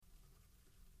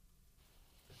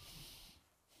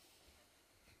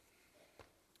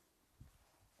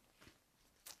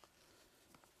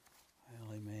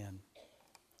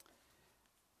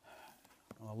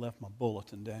left my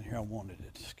bulletin down here. I wanted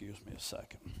it. Excuse me a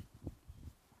second.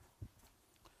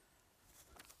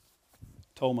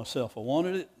 Told myself I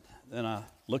wanted it. Then I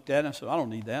looked at it and said, I don't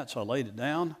need that. So I laid it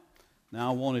down. Now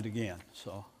I want it again.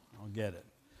 So I'll get it.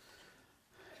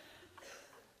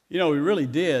 You know, we really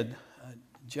did.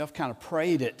 Jeff kind of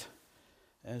prayed it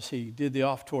as he did the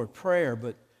offertory prayer,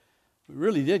 but we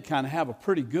really did kind of have a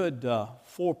pretty good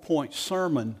 4-point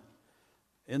sermon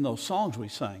in those songs we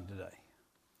sang today.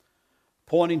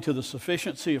 Pointing to the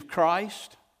sufficiency of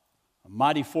Christ, a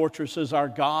mighty fortress is our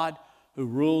God, who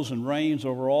rules and reigns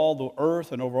over all the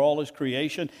earth and over all His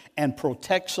creation and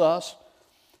protects us.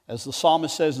 As the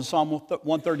psalmist says in Psalm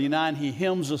 139, He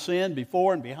hems us in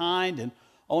before and behind and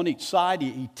on each side.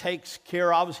 He takes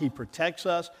care of us. He protects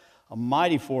us. A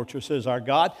mighty fortress is our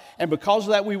God. And because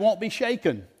of that, we won't be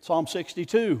shaken. Psalm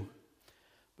 62.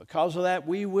 Because of that,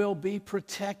 we will be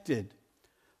protected.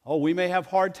 Oh, we may have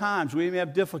hard times. We may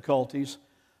have difficulties.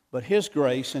 But His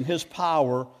grace and His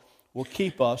power will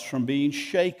keep us from being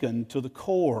shaken to the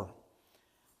core.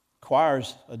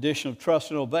 Choir's addition of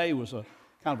trust and obey was a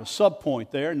kind of a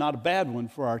subpoint there, not a bad one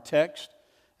for our text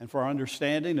and for our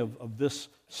understanding of this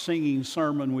singing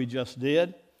sermon we just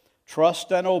did.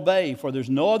 Trust and obey, for there's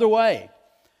no other way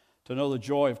to know the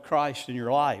joy of Christ in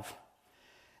your life.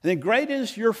 And then great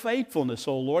is your faithfulness,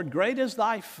 O Lord. Great is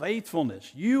thy faithfulness.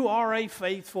 You are a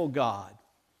faithful God.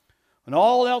 When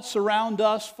all else around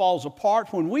us falls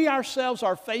apart, when we ourselves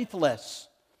are faithless,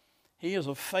 He is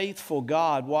a faithful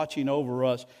God watching over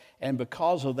us. And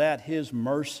because of that, His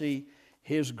mercy,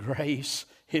 His grace,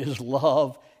 His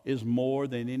love is more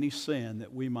than any sin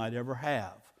that we might ever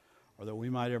have or that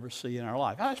we might ever see in our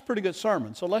life. That's a pretty good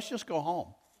sermon, so let's just go home.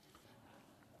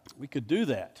 We could do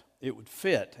that. It would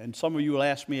fit. And some of you will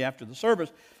ask me after the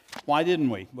service, why didn't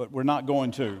we? But we're not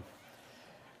going to.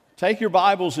 Take your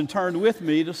Bibles and turn with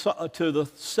me to the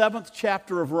 7th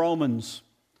chapter of Romans.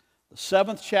 The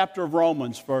 7th chapter of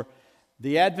Romans. For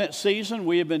the Advent season,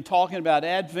 we have been talking about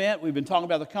Advent. We've been talking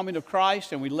about the coming of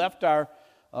Christ, and we left our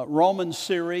Romans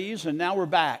series, and now we're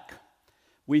back.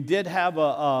 We did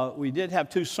have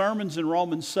 2 sermons in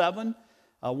Romans 7,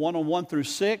 one on 1 through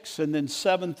 6, and then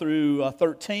 7 through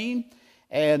 13.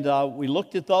 And we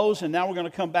looked at those, and now we're going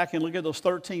to come back and look at those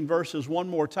 13 verses one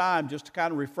more time just to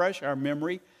kind of refresh our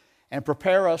memory and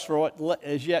prepare us for what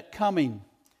is yet coming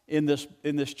in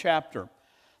this chapter.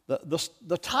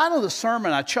 The title of the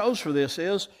sermon I chose for this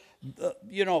is,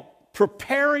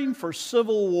 Preparing for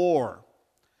Civil War.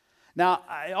 Now,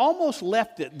 I almost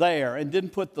left it there and didn't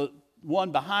put the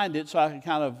one behind it so I could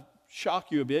kind of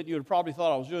shock you a bit. You would have probably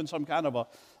thought I was doing some kind of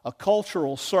a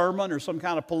cultural sermon or some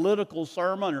kind of political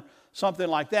sermon or something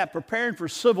like that. Preparing for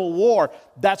civil war,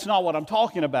 that's not what I'm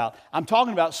talking about. I'm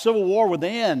talking about civil war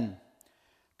within.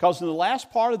 Because in the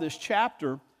last part of this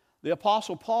chapter, the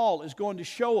Apostle Paul is going to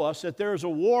show us that there is a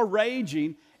war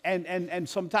raging, and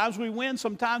sometimes we win,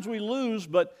 sometimes we lose,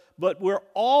 but we're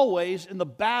always in the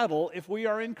battle if we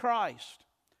are in Christ,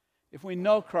 if we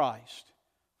know Christ,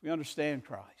 if we understand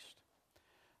Christ.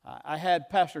 I had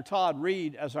Pastor Todd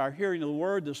read, as our hearing of the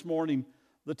Word this morning,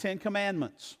 the 10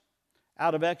 Commandments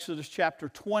out of Exodus chapter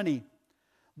 20.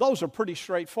 Those are pretty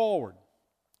straightforward.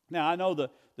 Now, I know the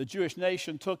Jewish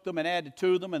nation took them and added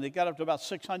to them, and they got up to about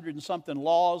 600 and something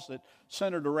laws that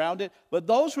centered around it. But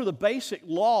those were the basic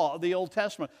law of the Old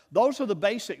Testament. Those are the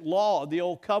basic law of the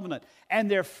Old Covenant.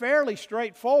 And they're fairly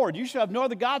straightforward. You shall have no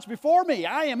other gods before me.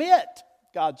 I am it,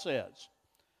 God says.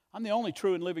 I'm the only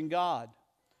true and living God.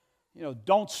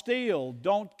 Don't steal,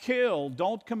 don't kill,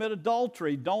 don't commit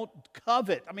adultery, don't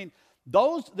covet. I mean,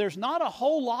 there's not a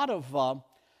whole lot of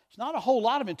It's not a whole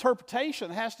lot of interpretation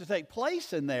that has to take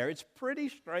place in there. It's pretty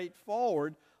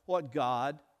straightforward what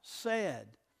God said.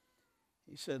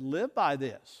 He said, live by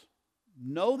this.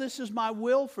 Know this is my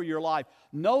will for your life.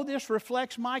 Know this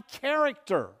reflects my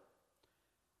character.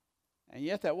 And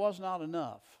yet that was not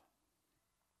enough.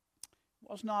 It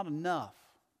was not enough.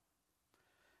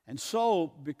 And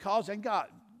so,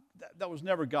 that was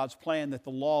never God's plan that the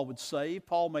law would save.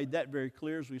 Paul made that very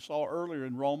clear, as we saw earlier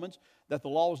in Romans, that the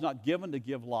law was not given to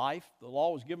give life. The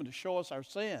law was given to show us our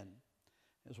sin,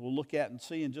 as we'll look at and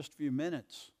see in just a few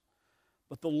minutes.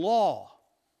 But the law,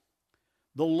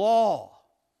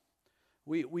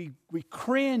 we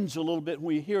cringe a little bit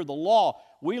when we hear the law.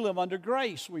 We live under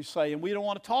grace, we say, and we don't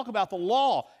want to talk about the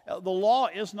law. The law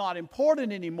is not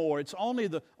important anymore. It's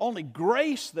only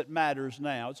grace that matters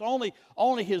now. It's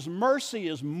only His mercy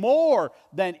is more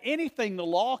than anything the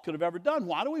law could have ever done.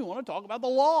 Why do we want to talk about the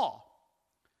law?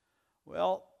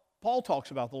 Well, Paul talks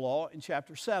about the law in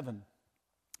chapter 7. And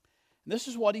this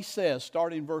is what he says,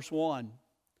 starting in verse 1.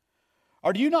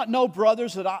 Or do you not know,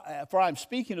 brothers, for I am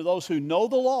speaking to those who know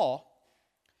the law,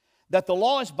 that the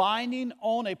law is binding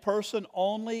on a person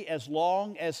only as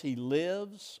long as he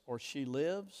lives or she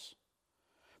lives.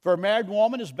 For a married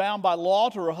woman is bound by law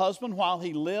to her husband while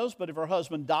he lives, but if her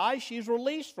husband dies, she is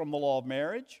released from the law of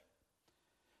marriage.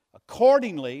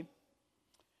 Accordingly,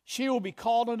 she will be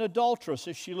called an adulteress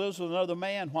if she lives with another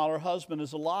man while her husband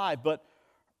is alive. But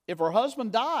if her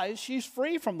husband dies, she's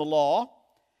free from the law,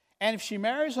 and if she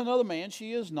marries another man,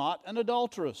 she is not an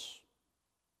adulteress.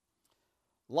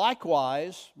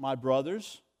 Likewise, my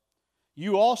brothers,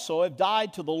 you also have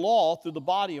died to the law through the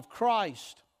body of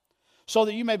Christ, so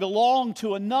that you may belong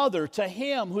to another, to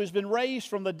Him who has been raised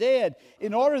from the dead,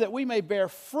 in order that we may bear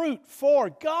fruit for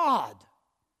God.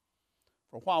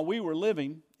 For while we were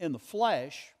living in the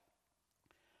flesh,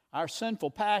 our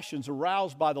sinful passions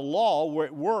aroused by the law were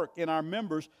at work in our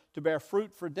members to bear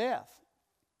fruit for death.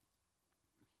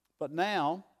 But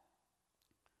now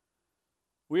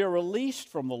we are released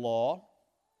from the law,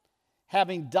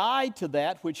 having died to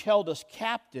that which held us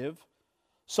captive,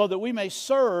 so that we may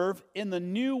serve in the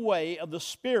new way of the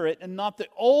Spirit and not the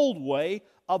old way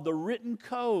of the written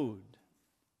code.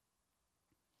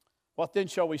 What then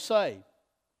shall we say?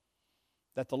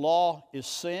 That the law is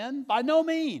sin? By no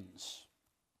means.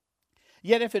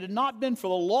 Yet if it had not been for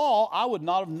the law, I would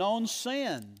not have known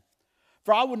sin.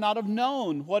 For I would not have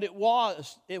known what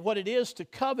it is to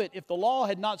covet if the law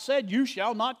had not said, you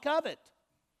shall not covet.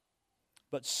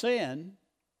 But sin,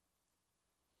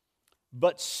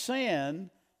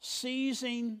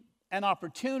 seizing an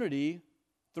opportunity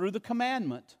through the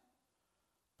commandment,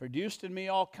 produced in me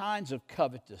all kinds of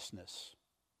covetousness.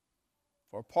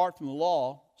 For apart from the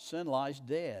law, sin lies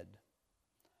dead.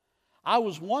 I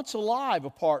was once alive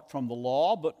apart from the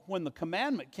law, but when the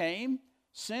commandment came,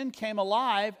 sin came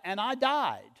alive and I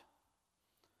died.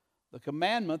 The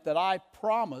commandment that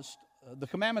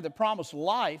promised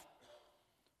life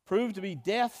proved to be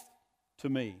death to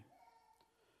me.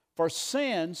 For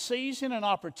sin, seizing an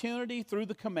opportunity through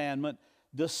the commandment,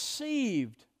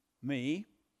 deceived me,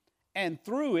 and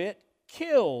through it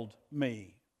killed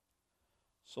me.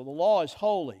 So the law is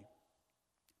holy,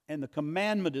 and the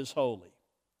commandment is holy,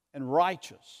 and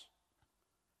righteous,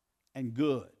 and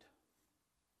good.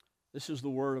 This is the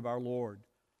word of our Lord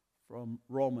from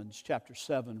Romans chapter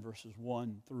 7, verses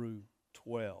 1 through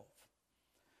 12.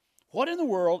 What in the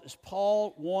world is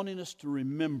Paul wanting us to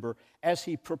remember as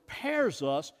he prepares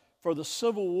us for the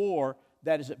civil war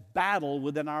that is at battle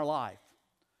within our life?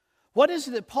 What is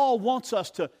it that Paul wants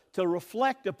us to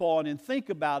reflect upon and think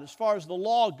about as far as the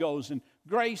law goes and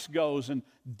grace goes and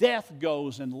death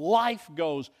goes and life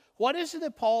goes? What is it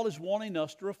that Paul is wanting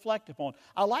us to reflect upon?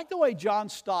 I like the way John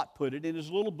Stott put it in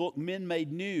his little book, Men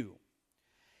Made New.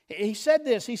 He said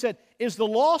this, he said, is the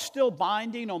law still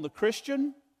binding on the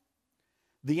Christian?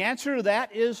 The answer to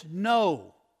that is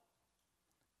no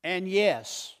and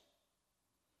yes.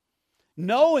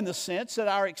 No, in the sense that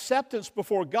our acceptance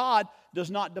before God does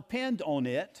not depend on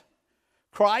it.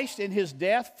 Christ in His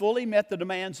death fully met the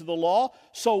demands of the law,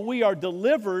 so we are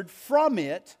delivered from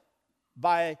it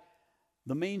by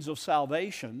the means of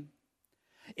salvation.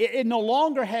 It no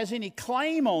longer has any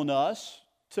claim on us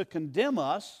to condemn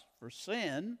us for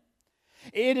sin.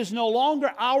 It is no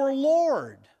longer our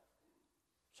Lord.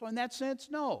 So in that sense,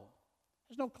 no.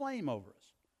 There's no claim over us.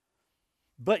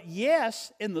 But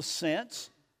yes, in the sense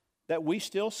that we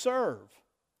still serve.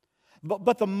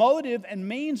 But the motive and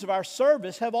means of our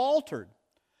service have altered.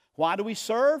 Why do we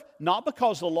serve? Not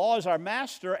because the law is our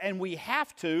master and we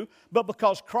have to, but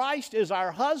because Christ is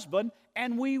our husband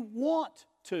and we want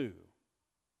to.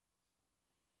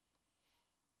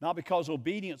 Not because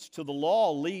obedience to the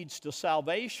law leads to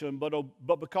salvation,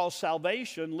 but because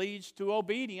salvation leads to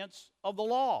obedience of the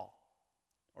law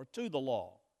or to the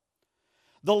law.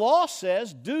 The law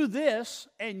says, do this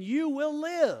and you will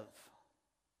live.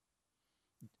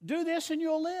 Do this and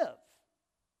you'll live.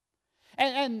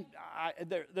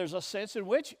 There's a sense in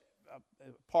which,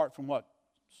 apart from what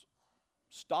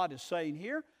Stott is saying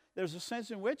here, there's a sense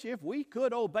in which if we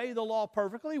could obey the law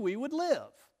perfectly, we would live.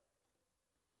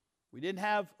 We didn't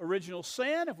have original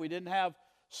sin. If we didn't have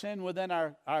sin within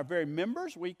our very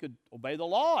members, we could obey the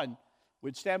law and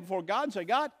we'd stand before God and say,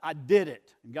 God, I did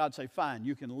it. And God say, fine,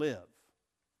 you can live.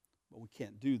 But we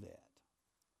can't do that.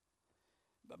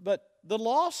 But the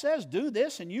law says, do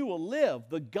this and you will live.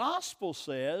 The gospel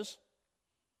says,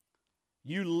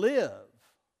 you live,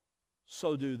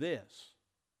 so do this.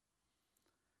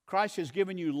 Christ has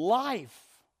given you life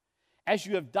as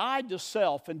you have died to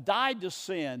self and died to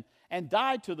sin and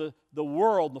died to the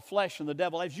world, the flesh, and the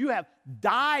devil. As you have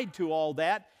died to all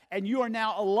that and you are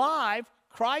now alive,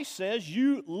 Christ says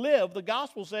you live. The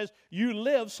gospel says you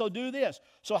live, so do this.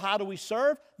 So how do we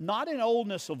serve? Not in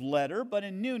oldness of letter, but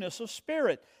in newness of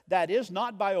spirit. That is,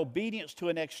 not by obedience to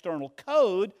an external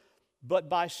code, but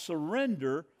by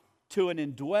surrender to an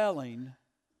indwelling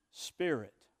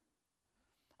Spirit.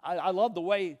 I love the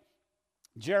way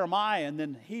Jeremiah and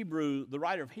then the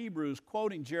writer of Hebrews,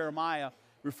 quoting Jeremiah,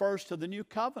 refers to the new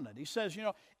covenant. He says,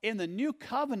 in the new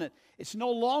covenant, it's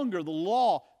no longer the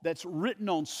law that's written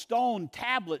on stone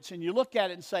tablets, and you look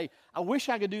at it and say, I wish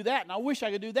I could do that, and I wish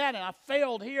I could do that, and I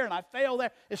failed here, and I failed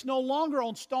there. It's no longer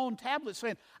on stone tablets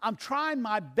saying, I'm trying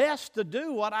my best to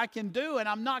do what I can do, and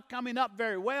I'm not coming up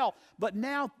very well. But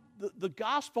now the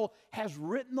gospel has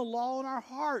written the law on our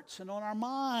hearts and on our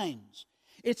minds.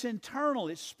 It's internal,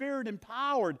 it's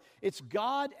Spirit-empowered, it's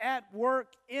God at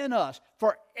work in us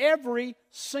for every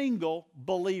single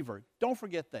believer. Don't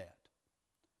forget that.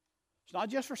 It's not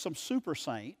just for some super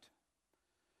saint.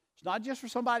 It's not just for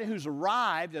somebody who's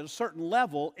arrived at a certain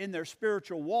level in their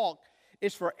spiritual walk.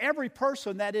 It's for every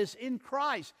person that is in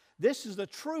Christ. This is the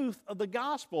truth of the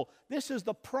gospel. This is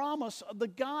the promise of the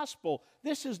gospel.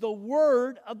 This is the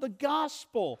word of the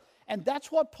gospel. And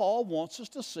that's what Paul wants us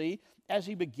to see as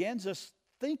he begins this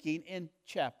thinking in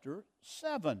chapter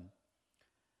 7.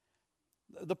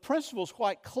 The principle is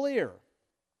quite clear.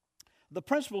 The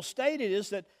principle stated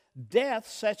is that death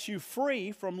sets you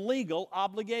free from legal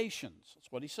obligations.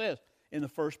 That's what he says in the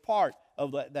first part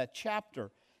of that chapter.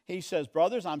 He says,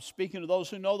 brothers, I'm speaking to those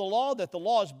who know the law, that the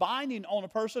law is binding on a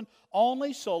person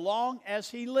only so long as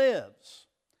he lives.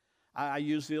 I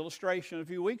used the illustration a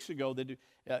few weeks ago that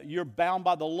you're bound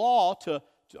by the law to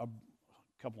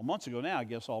couple of months ago now, I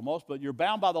guess almost, but you're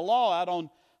bound by the law out on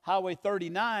Highway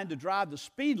 39 to drive the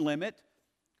speed limit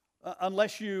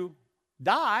unless you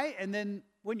die, and then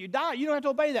when you die, you don't have to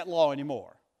obey that law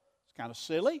anymore. It's kind of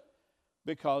silly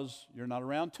because you're not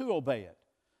around to obey it.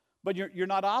 But you're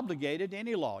not obligated to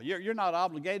any law. You're not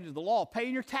obligated to the law of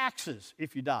paying your taxes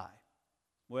if you die.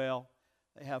 Well,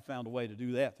 they have found a way to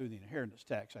do that through the inheritance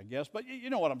tax, I guess, but you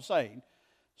know what I'm saying.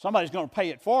 Somebody's going to pay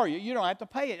it for you. You don't have to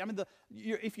pay it. I mean,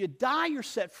 if you die, you're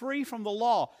set free from the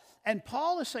law. And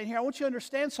Paul is saying here, I want you to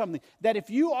understand something, that if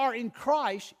you are in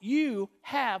Christ, you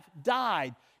have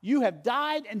died. You have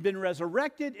died and been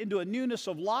resurrected into a newness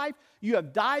of life. You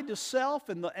have died to self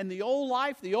and the old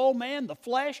life, the old man, the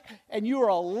flesh, and you are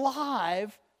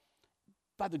alive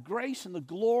by the grace and the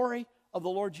glory of the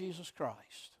Lord Jesus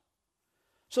Christ.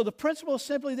 So the principle is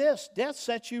simply this: death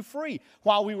sets you free.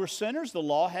 While we were sinners, the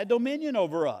law had dominion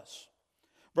over us.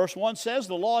 Verse 1 says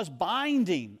the law is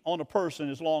binding on a person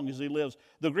as long as he lives.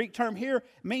 The Greek term here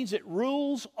means it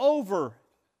rules over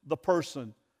the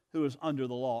person who is under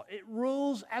the law. It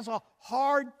rules as a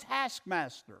hard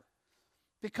taskmaster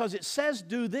because it says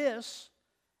do this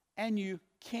and you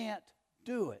can't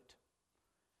do it.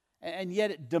 And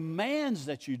yet it demands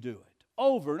that you do it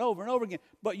over and over and over again,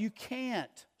 but you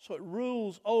can't. So it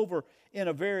rules over in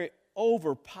a very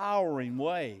overpowering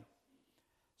way.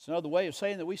 It's another way of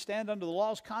saying that we stand under the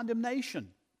law's condemnation.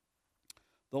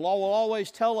 The law will always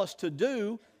tell us to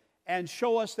do and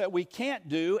show us that we can't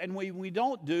do, and when we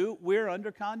don't do, we're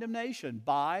under condemnation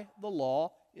by the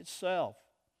law itself.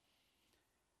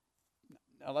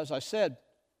 Now, as I said,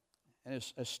 and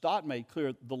as Stott made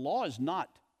clear, the law is not,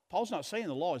 Paul's not saying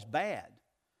the law is bad.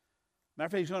 Matter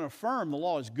of fact, he's going to affirm the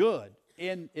law is good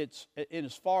in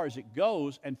as far as it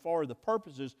goes and for the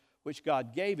purposes which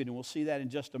God gave it, and we'll see that in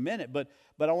just a minute. But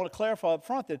I want to clarify up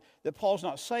front that Paul's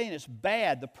not saying it's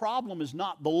bad. The problem is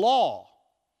not the law.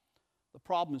 The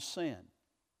problem is sin.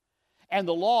 And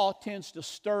the law tends to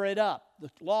stir it up. The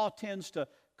law tends to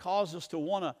cause us to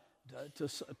want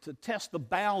to test the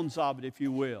bounds of it, if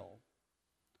you will.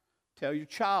 Tell your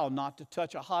child not to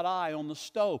touch a hot eye on the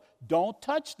stove. Don't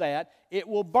touch that. It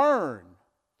will burn.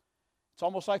 It's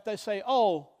almost like they say,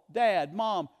 oh, Dad,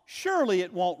 Mom, surely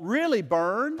it won't really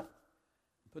burn.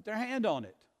 Put their hand on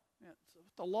it. That's what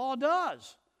the law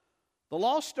does. The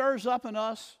law stirs up in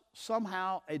us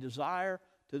somehow a desire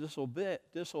to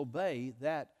disobey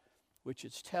that which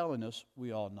it's telling us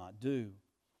we ought not do.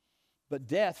 But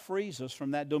death frees us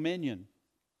from that dominion,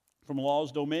 from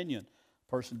law's dominion. A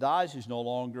person dies, he's no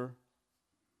longer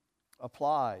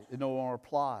applied. It no longer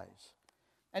applies.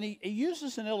 And he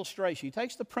uses an illustration. He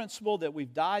takes the principle that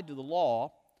we've died to the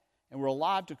law and we're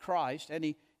alive to Christ, and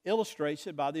he illustrates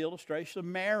it by the illustration of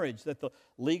marriage, that the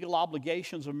legal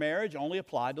obligations of marriage only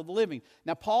apply to the living.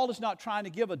 Now, Paul is not trying to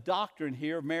give a doctrine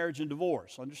here of marriage and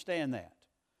divorce. Understand that.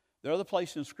 There are other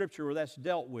places in Scripture where that's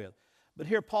dealt with. But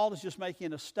here Paul is just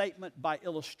making a statement by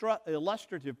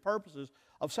illustrative purposes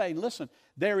of saying, listen,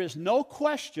 there is no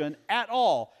question at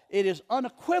all. It is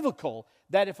unequivocal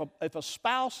that if a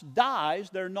spouse dies,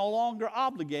 they're no longer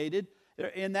obligated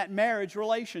in that marriage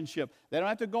relationship. They don't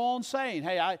have to go on saying,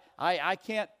 hey, I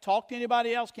can't talk to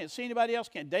anybody else, can't see anybody else,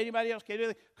 can't date anybody else, can't do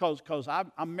anything, because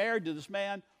I'm married to this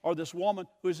man or this woman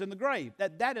who's in the grave.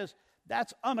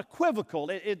 That's unequivocal.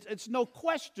 It's no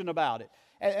question about it.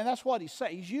 And that's what he's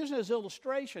saying. He's using as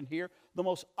illustration here the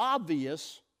most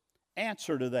obvious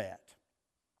answer to that.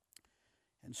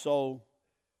 And so,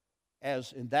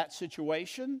 as in that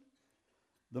situation,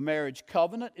 the marriage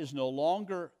covenant is no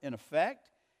longer in effect.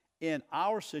 In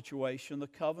our situation, the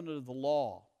covenant of the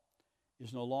law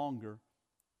is no longer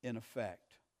in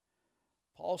effect.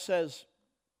 Paul says,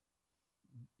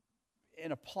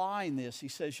 in applying this, he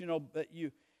says, that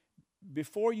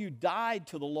before you died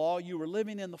to the law, you were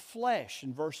living in the flesh,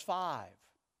 in verse 5.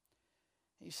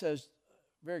 He says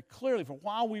very clearly, for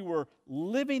while we were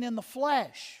living in the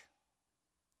flesh,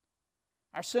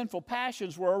 our sinful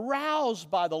passions were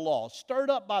aroused by the law, stirred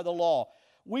up by the law.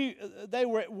 They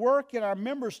were at work in our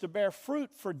members to bear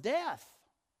fruit for death.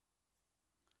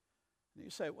 And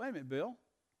you say, wait a minute, Bill,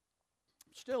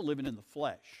 I'm still living in the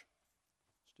flesh.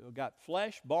 Still got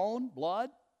flesh, bone, blood,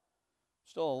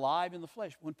 still alive in the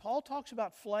flesh. When Paul talks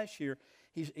about flesh here,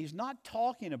 he's not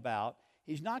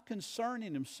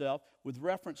concerning himself with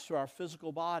reference to our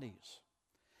physical bodies.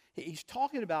 He's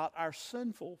talking about our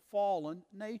sinful, fallen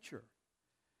nature.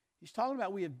 He's talking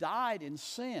about we have died in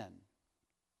sin.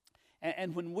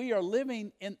 And when we are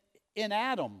living in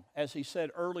Adam, as he said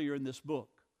earlier in this book,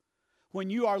 when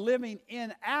you are living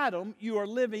in Adam, you are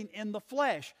living in the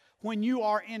flesh. When you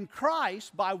are in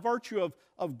Christ, by virtue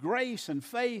of grace and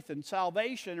faith and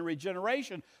salvation and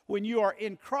regeneration, when you are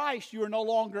in Christ, you are no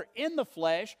longer in the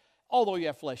flesh, although you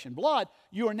have flesh and blood.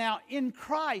 You are now in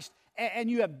Christ, and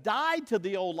you have died to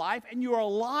the old life, and you are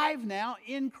alive now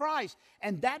in Christ.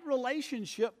 And that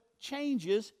relationship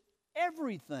changes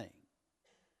everything.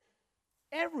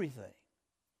 Everything.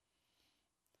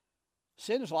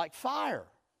 Sin is like fire.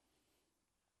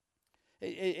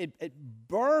 It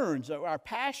burns. Our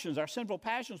passions, our sinful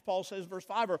passions, Paul says, verse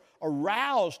 5, are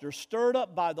aroused or stirred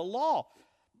up by the law.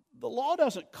 The law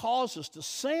doesn't cause us to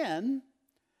sin,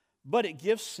 but it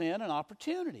gives sin an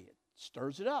opportunity. It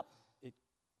stirs it up. It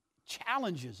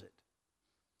challenges it.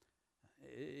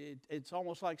 It's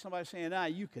almost like somebody saying,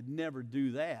 you could never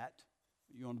do that.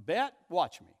 You want to bet?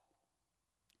 Watch me.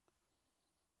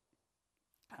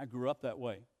 I grew up that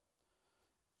way.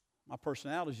 My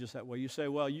personality is just that way. You say,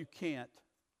 well, you can't.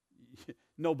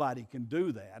 Nobody can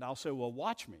do that. I'll say, well,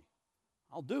 watch me.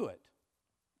 I'll do it.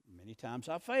 Many times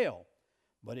I fail,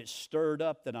 but it's stirred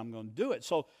up that I'm going to do it.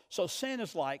 So sin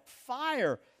is like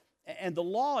fire, and the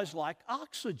law is like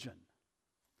oxygen.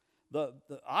 The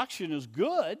oxygen is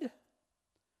good,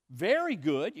 very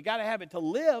good. You got to have it to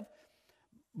live,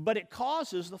 but it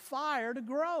causes the fire to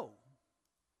grow.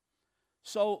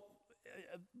 So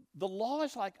the law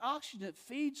is like oxygen that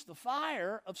feeds the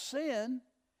fire of sin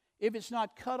if it's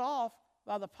not cut off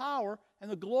by the power and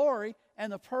the glory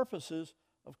and the purposes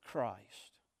of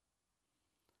Christ.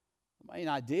 The main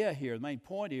idea here, the main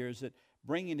point here is that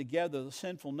bringing together the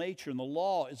sinful nature and the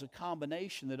law is a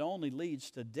combination that only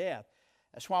leads to death.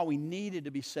 That's why we needed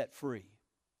to be set free.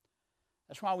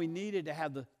 That's why we needed to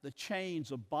have the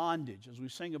chains of bondage. As we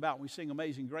sing about, when we sing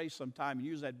Amazing Grace sometime and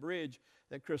use that bridge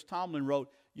that Chris Tomlin wrote,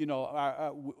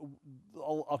 a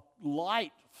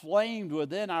light flamed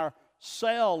within our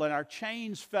cell and our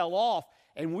chains fell off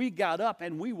and we got up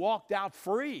and we walked out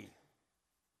free.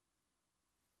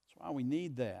 That's why we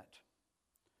need that.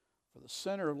 For the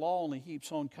sinner, of law only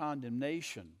heaps on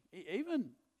condemnation. Even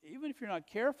if you're not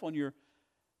careful and you're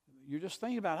just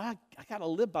thinking about, I got to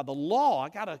live by the law. I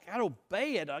got to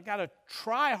obey it. I got to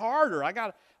try harder.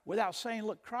 Without saying,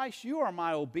 look, Christ, you are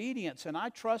my obedience, and I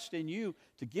trust in you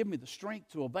to give me the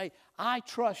strength to obey. I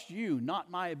trust you,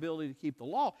 not my ability to keep the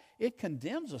law. It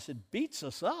condemns us. It beats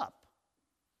us up.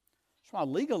 That's why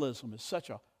legalism is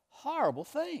such a horrible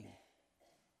thing.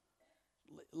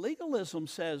 Legalism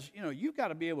says, you've got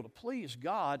to be able to please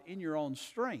God in your own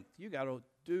strength. You've got to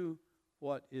do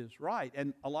what is right.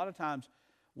 And a lot of times,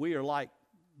 we are like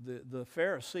the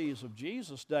Pharisees of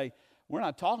Jesus' day. We're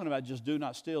not talking about just do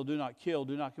not steal, do not kill,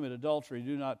 do not commit adultery,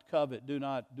 do not covet, do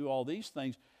not do all these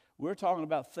things. We're talking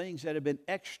about things that have been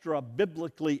extra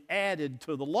biblically added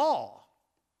to the law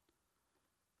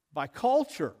by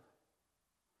culture.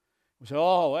 We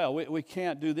say, we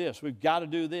can't do this. We've got to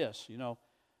do this.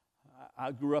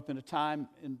 I grew up in a time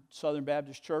in Southern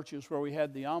Baptist churches where we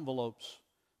had the envelopes,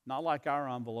 not like our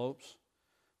envelopes,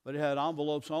 but it had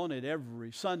envelopes on it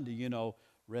every Sunday,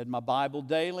 read my Bible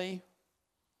daily,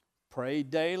 prayed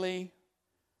daily.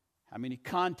 How many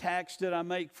contacts did I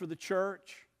make for the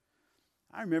church?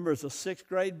 I remember as a 6th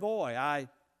grade boy, I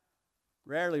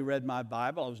rarely read my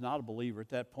Bible. I was not a believer at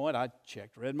that point. I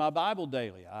read my Bible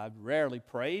daily. I rarely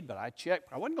prayed, but I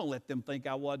checked. I wasn't going to let them think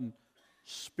I wasn't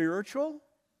spiritual.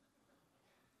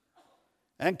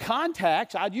 And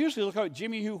contacts, I'd usually look at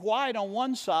Jimmy Hugh White on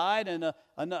one side and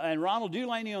Ronald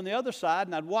Dulaney on the other side,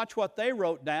 and I'd watch what they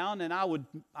wrote down, and I would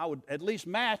at least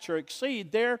match or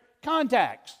exceed their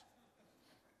contacts.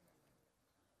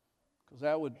 Because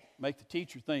that would make the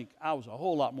teacher think I was a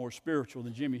whole lot more spiritual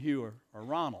than Jimmy Hugh or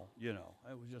Ronald, you know.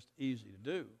 It was just easy to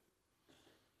do.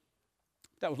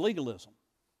 That was legalism.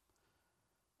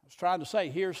 I was trying to say,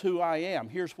 here's who I am.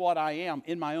 Here's what I am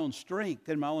in my own strength,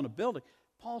 in my own ability.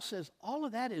 Paul says all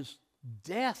of that is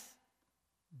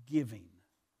death-giving,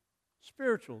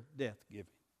 spiritual death-giving.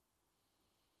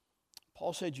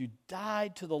 Paul said you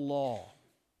died to the law.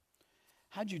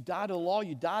 How'd you die to the law?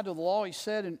 You died to the law, he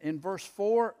said in verse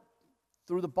 4,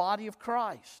 through the body of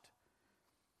Christ.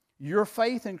 Your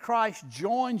faith in Christ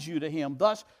joins you to Him.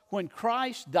 Thus, when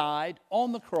Christ died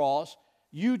on the cross,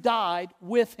 you died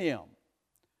with Him.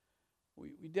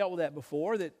 We dealt with that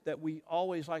before, that we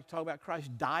always like to talk about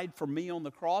Christ died for me on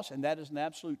the cross, and that is an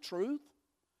absolute truth.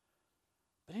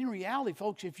 But in reality,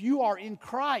 folks, if you are in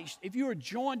Christ, if you are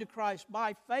joined to Christ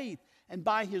by faith and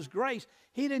by His grace,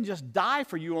 He didn't just die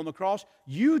for you on the cross,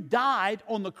 you died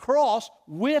on the cross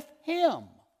with Him.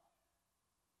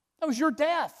 That was your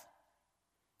death.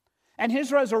 And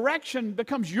His resurrection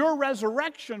becomes your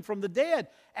resurrection from the dead,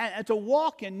 and to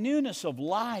walk in newness of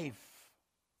life.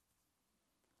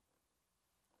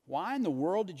 Why in the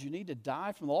world did you need to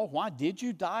die from the law? Why did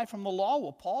you die from the law?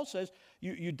 Well, Paul says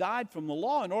you died from the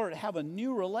law in order to have a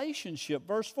new relationship.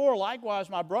 Verse 4, likewise,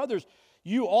 my brothers,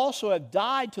 you also have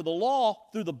died to the law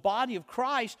through the body of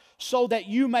Christ, so that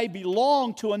you may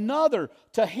belong to another,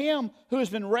 to Him who has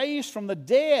been raised from the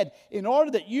dead, in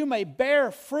order that you may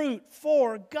bear fruit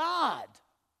for God.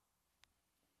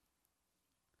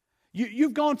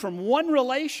 You've gone from one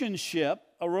relationship,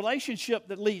 a relationship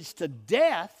that leads to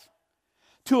death,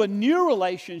 to a new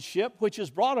relationship which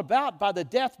is brought about by the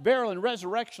death, burial, and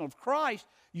resurrection of Christ.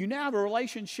 You now have a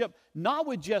relationship not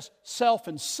with just self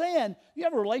and sin. You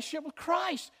have a relationship with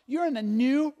Christ. You're in a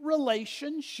new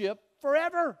relationship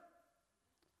forever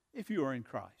if you are in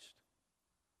Christ.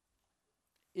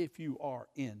 If you are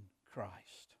in Christ.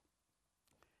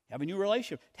 Have a new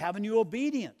relationship. Have a new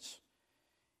obedience.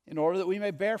 In order that we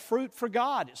may bear fruit for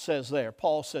God, it says there.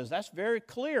 Paul says that's very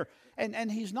clear.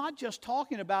 And he's not just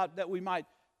talking about that we might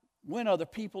win other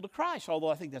people to Christ, although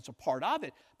I think that's a part of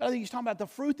it. But I think he's talking about the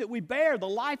fruit that we bear, the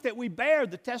life that we bear,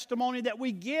 the testimony that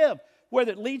we give,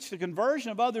 whether it leads to conversion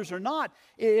of others or not,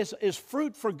 is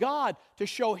fruit for God to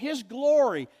show His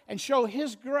glory and show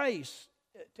His grace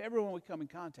to everyone we come in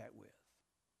contact with.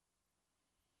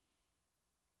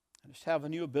 And just have a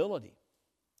new ability,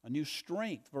 a new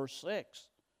strength, verse 6.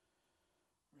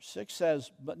 6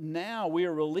 says, but now we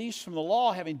are released from the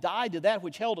law, having died to that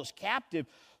which held us captive,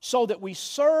 so that we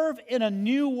serve in a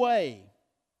new way,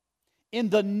 in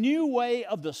the new way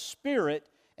of the Spirit,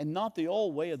 and not the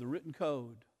old way of the written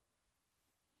code.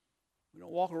 We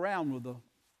don't walk around with a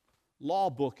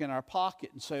law book in our pocket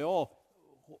and say, oh,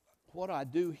 what do I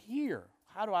do here?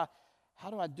 How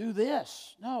do I do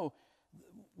this? No,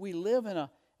 we live in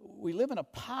a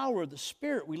power of the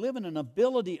Spirit. We live in an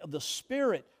ability of the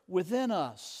Spirit within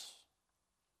us,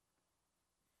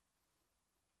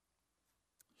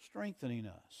 strengthening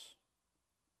us.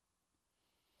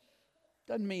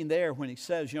 Doesn't mean there when he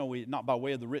says, not by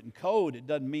way of the written code, it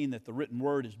doesn't mean that the written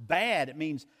word is bad. It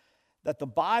means that the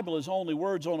Bible is only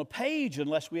words on a page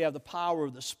unless we have the power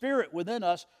of the Spirit within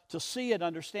us to see it,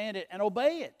 understand it, and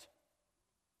obey it.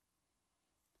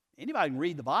 Anybody can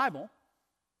read the Bible,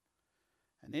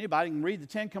 and anybody can read the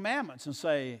Ten Commandments and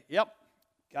say, yep,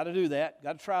 got to do that,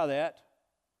 got to try that.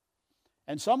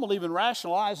 And some will even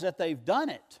rationalize that they've done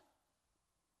it.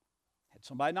 Had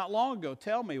somebody not long ago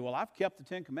tell me, well, I've kept the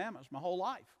Ten Commandments my whole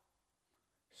life.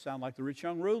 Sound like the rich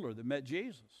young ruler that met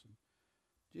Jesus.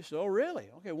 Jesus said, oh, really?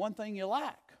 Okay, one thing you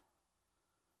lack.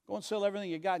 Go and sell everything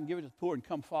you got and give it to the poor and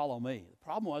come follow me. The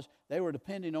problem was they were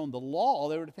depending on the law.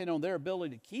 They were depending on their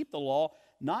ability to keep the law,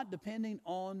 not depending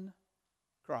on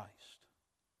Christ,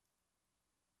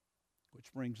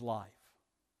 which brings life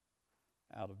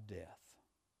out of death.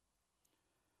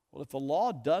 Well, if the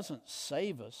law doesn't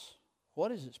save us, what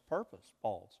is its purpose,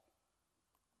 Paul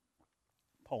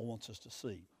wants us to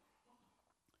see.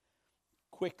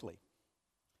 Quickly,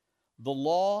 the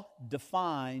law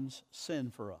defines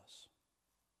sin for us.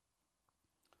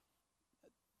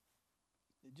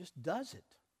 It just does it.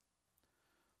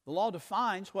 The law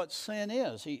defines what sin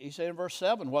is. He said in verse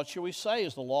 7, what shall we say?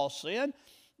 Is the law sin?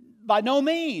 By no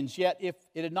means. Yet if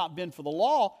it had not been for the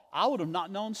law, I would have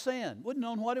not known sin. Wouldn't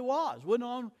have known what it was.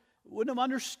 Wouldn't have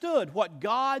understood what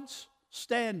God's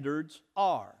standards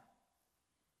are.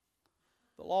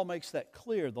 The law makes that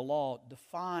clear. The law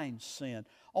defines sin.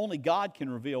 Only God can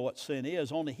reveal what sin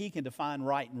is. Only He can define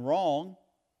right and wrong.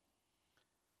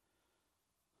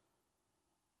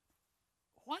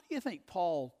 Why do you think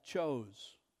Paul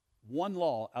chose one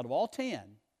law out of all 10,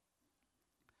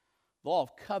 the law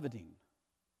of coveting,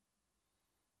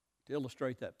 to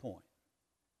illustrate that point?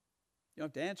 You don't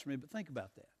have to answer me, but think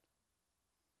about that.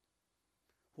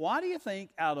 Why do you think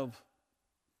why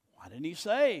didn't he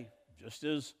say, just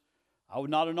as I would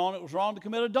not have known it was wrong to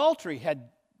commit adultery had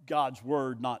God's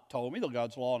word not told me, though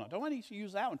God's law not told me? Why didn't he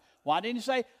use that one? Why didn't he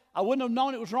say, I wouldn't have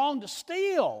known it was wrong to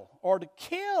steal or to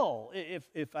kill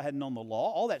if I hadn't known the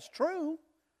law? All that's true.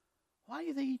 Why do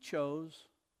you think he chose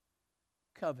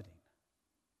coveting?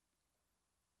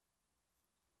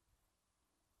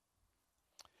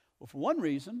 Well, for one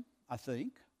reason, I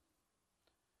think,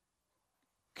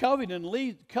 coveting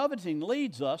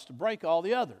leads us to break all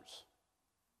the others.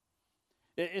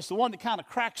 It's the one that kind of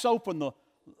cracks open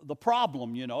the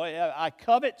problem, you know. I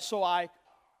covet, so I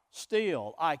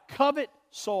steal. I covet,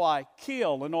 so I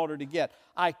kill in order to get.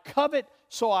 I covet,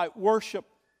 so I worship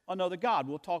another god.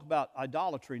 We'll talk about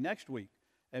idolatry next week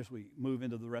as we move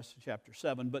into the rest of chapter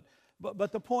 7.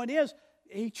 But the point is,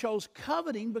 he chose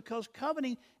coveting because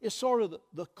coveting is sort of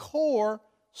the core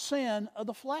sin of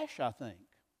the flesh, I think.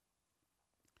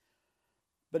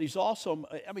 But he's also,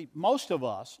 most of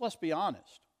us, let's be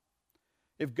honest,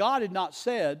 if God had not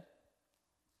said,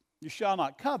 you shall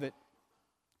not covet,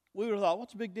 we would have thought,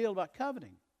 what's the big deal about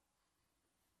coveting?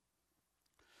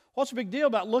 What's the big deal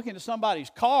about looking at somebody's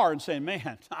car and saying,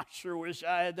 man, I sure wish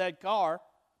I had that car?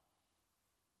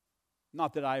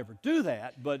 Not that I ever do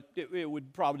that, but it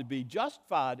would probably be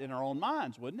justified in our own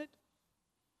minds, wouldn't it?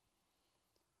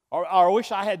 Or I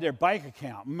wish I had their bank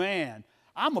account. Man,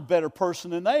 I'm a better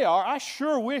person than they are. I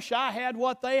sure wish I had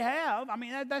what they have. I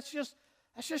mean, that's just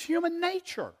human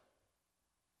nature.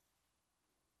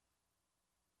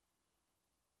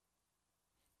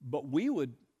 But we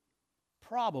would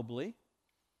probably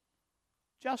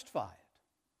justify it.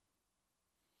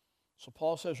 So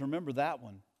Paul says, remember that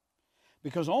one.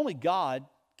 Because only God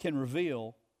can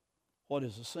reveal what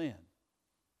is a sin.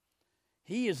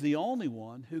 He is the only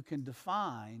one who can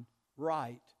define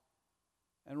right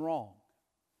and wrong.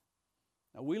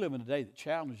 Now, we live in a day that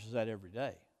challenges that every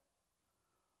day.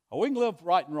 We can live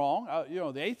right and wrong.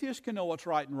 The atheists can know what's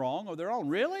right and wrong of their own.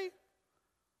 Really?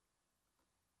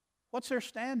 What's their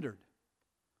standard?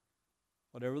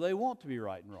 Whatever they want to be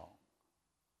right and wrong.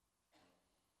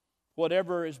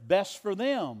 Whatever is best for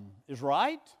them is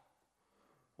right.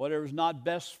 Whatever is not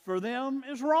best for them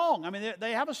is wrong. I mean,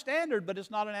 they have a standard, but it's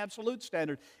not an absolute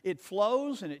standard. It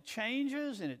flows and it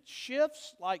changes and it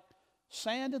shifts like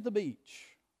sand at the beach.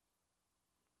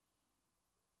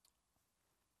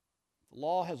 The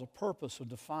law has a purpose of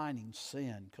defining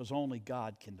sin because only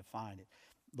God can define it.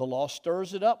 The law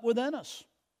stirs it up within us.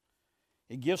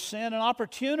 It gives sin an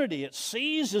opportunity. It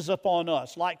seizes upon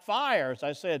us like fire, as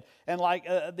I said, and like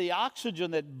the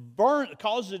oxygen that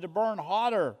causes it to burn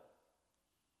hotter.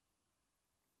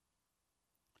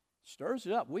 Stirs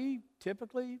it up. We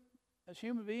typically, as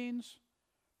human beings,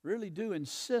 really do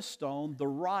insist on the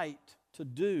right to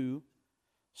do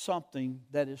something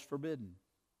that is forbidden.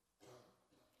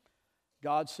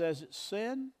 God says it's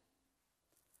sin.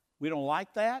 We don't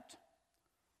like that.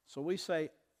 So we say,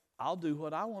 I'll do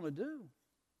what I want to do.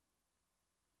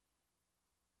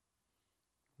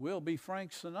 We'll be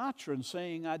Frank Sinatra and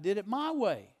saying, I did it my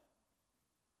way.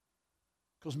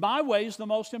 Because my way is the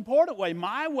most important way.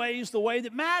 My way is the way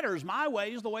that matters. My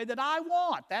way is the way that I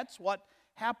want. That's what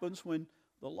happens when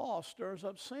the law stirs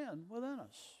up sin within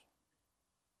us.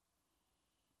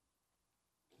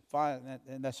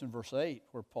 And that's in verse 8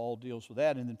 where Paul deals with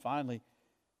that. And then finally,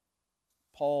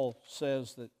 Paul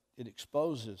says that it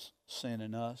exposes sin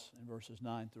in us in verses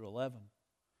 9 through 11.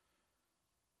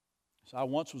 So I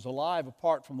once was alive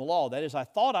apart from the law. That is, I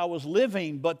thought I was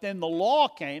living, but then the law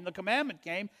came, the commandment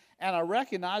came, and I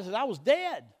recognized that I was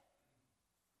dead.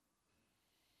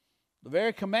 The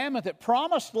very commandment that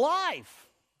promised life.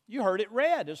 You heard it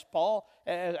read as Paul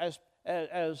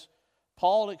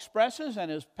expresses,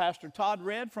 and as Pastor Todd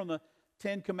read from the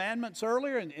Ten Commandments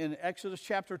earlier in Exodus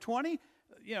chapter 20.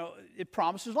 It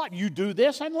promises life. You do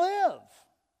this and live.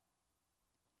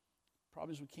 The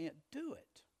problem is we can't do it.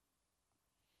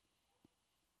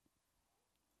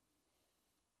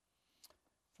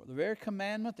 For the very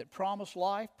commandment that promised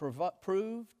life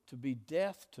proved to be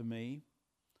death to me.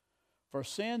 For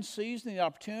sin, seizing the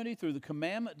opportunity through the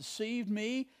commandment, deceived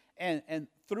me, and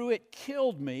through it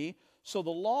killed me. So the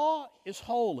law is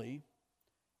holy,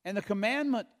 and the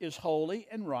commandment is holy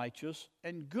and righteous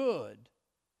and good.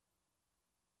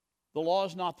 The law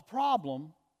is not the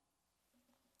problem.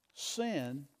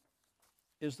 Sin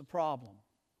is the problem.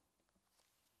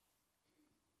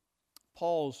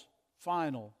 Paul's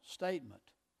final statement.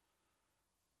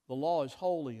 The law is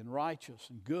holy and righteous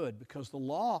and good because the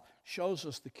law shows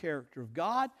us the character of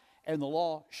God, and the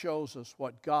law shows us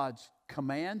what God's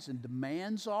commands and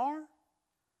demands are.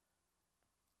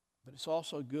 But it's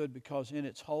also good because in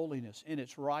its holiness, in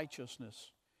its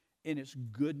righteousness, in its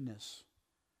goodness,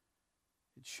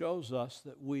 it shows us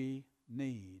that we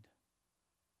need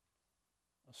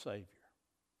a Savior.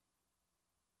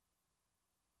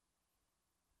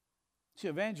 See,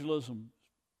 evangelism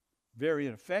is very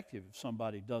ineffective if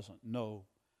somebody doesn't know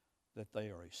that they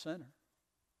are a sinner.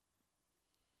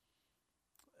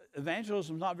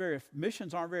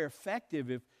 Missions aren't very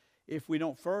effective if we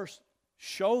don't first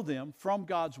show them from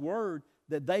God's Word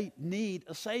that they need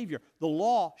a Savior. The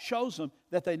law shows them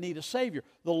that they need a Savior.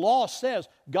 The law says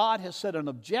God has set an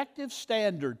objective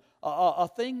standard, a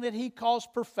thing that He calls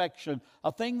perfection,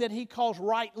 a thing that He calls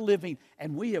right living,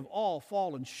 and we have all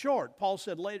fallen short. Paul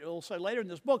said later, he'll say later in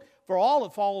this book, for all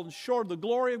have fallen short of the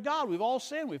glory of God. We've all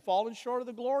sinned. We've fallen short of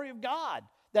the glory of God.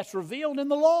 That's revealed in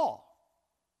the law.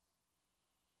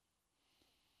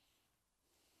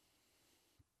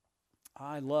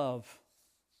 I love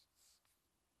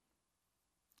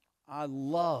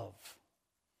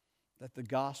that the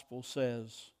gospel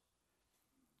says,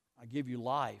 I give you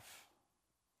life,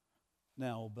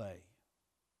 now obey.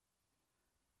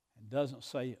 And doesn't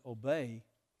say obey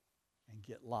and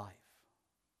get life.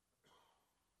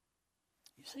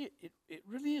 You see, it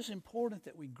really is important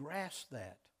that we grasp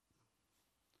that.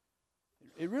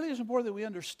 It really is important that we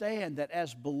understand that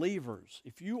as believers,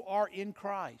 if you are in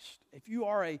Christ, if you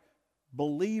are a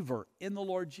believer in the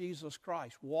Lord Jesus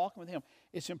Christ, walking with Him,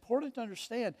 it's important to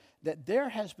understand that there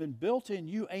has been built in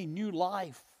you a new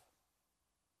life,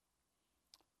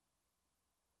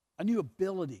 a new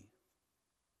ability,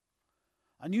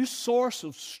 a new source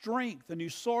of strength, a new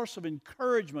source of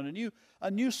encouragement,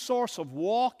 a new source of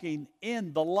walking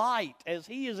in the light as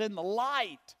He is in the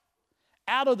light,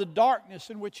 out of the darkness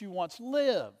in which you once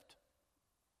lived.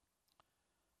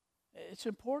 It's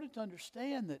important to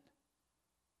understand that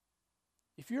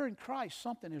if you're in Christ,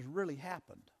 something has really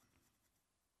happened.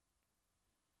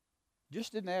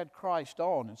 Just didn't add Christ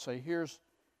on and say, here's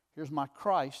my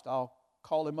Christ, I'll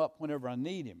call Him up whenever I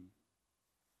need Him.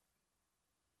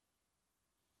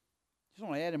 You just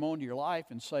want to add Him onto your life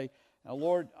and say, now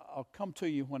Lord, I'll come to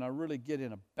you when I really get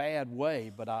in a bad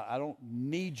way, but I don't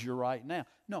need you right now.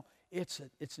 No, it's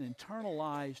an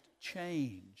internalized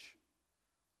change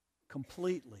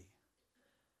completely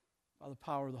by the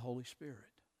power of the Holy Spirit.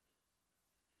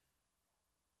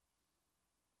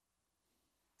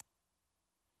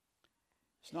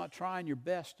 It's not trying your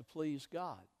best to please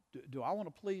God. Do I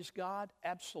want to please God?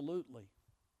 Absolutely.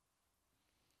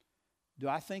 Do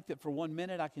I think that for 1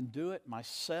 minute I can do it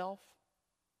myself?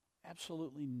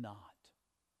 Absolutely not.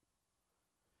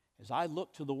 As I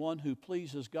look to the one who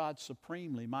pleases God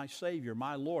supremely, my Savior,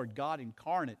 my Lord, God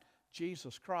incarnate,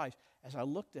 Jesus Christ, as I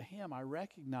look to Him, I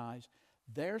recognize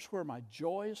there's where my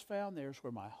joy is found, there's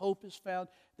where my hope is found,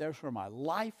 there's where my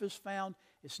life is found.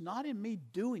 It's not in me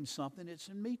doing something, it's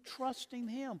in me trusting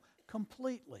Him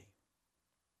completely.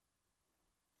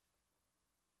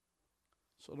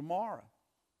 So tomorrow,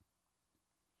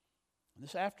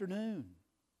 this afternoon,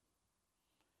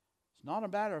 it's not a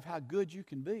matter of how good you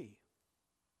can be.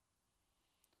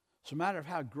 It's a matter of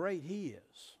how great He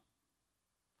is.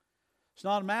 It's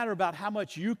not a matter about how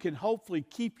much you can hopefully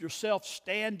keep yourself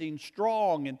standing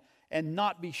strong and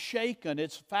not be shaken.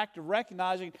 It's a fact of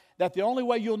recognizing that the only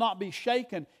way you'll not be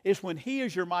shaken is when He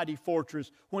is your mighty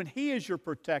fortress, when He is your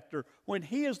protector, when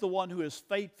He is the one who is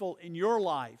faithful in your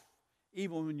life,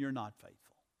 even when you're not faithful.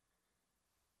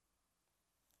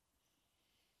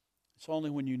 It's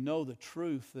only when you know the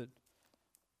truth that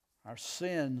our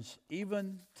sins,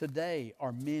 even today,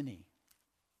 are many.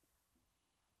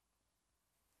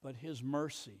 But His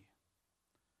mercy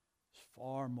is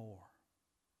far more,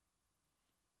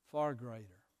 far greater.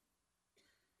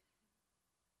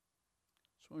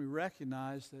 So we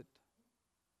recognize that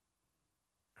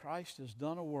Christ has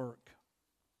done a work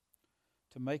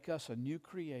to make us a new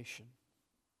creation.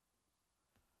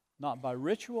 Not by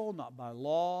ritual, not by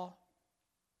law,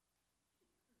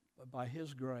 but by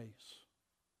His grace,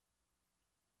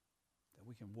 that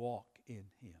we can walk in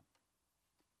Him.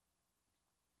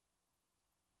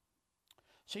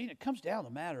 See, it comes down to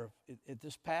the matter of at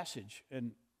this passage,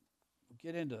 and we'll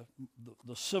get into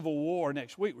the Civil War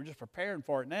next week. We're just preparing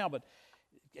for it now, but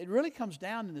it really comes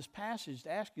down in this passage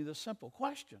to ask you this simple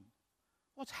question.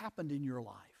 What's happened in your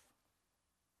life?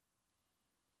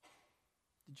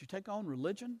 Did you take on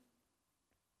religion?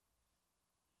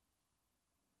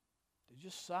 Did you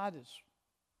decide it's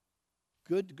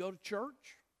good to go to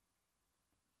church?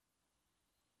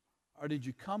 Or did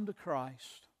you come to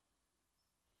Christ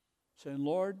saying,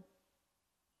 Lord,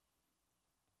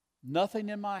 nothing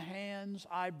in my hands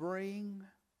I bring,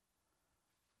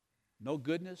 no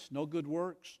goodness, no good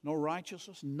works, no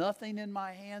righteousness, nothing in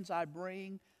my hands I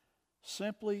bring,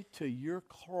 simply to your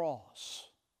cross,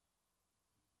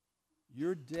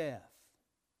 your death,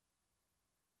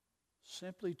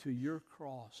 simply to your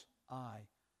cross I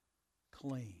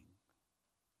cling.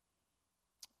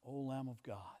 O Lamb of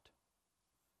God,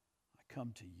 I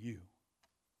come to you.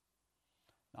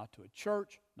 Not to a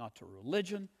church, not to a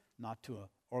religion, not to an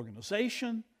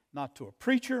organization, not to a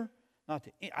preacher,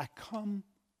 I come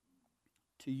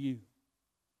to you.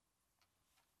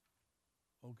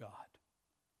 Oh God.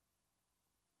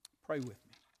 Pray with me.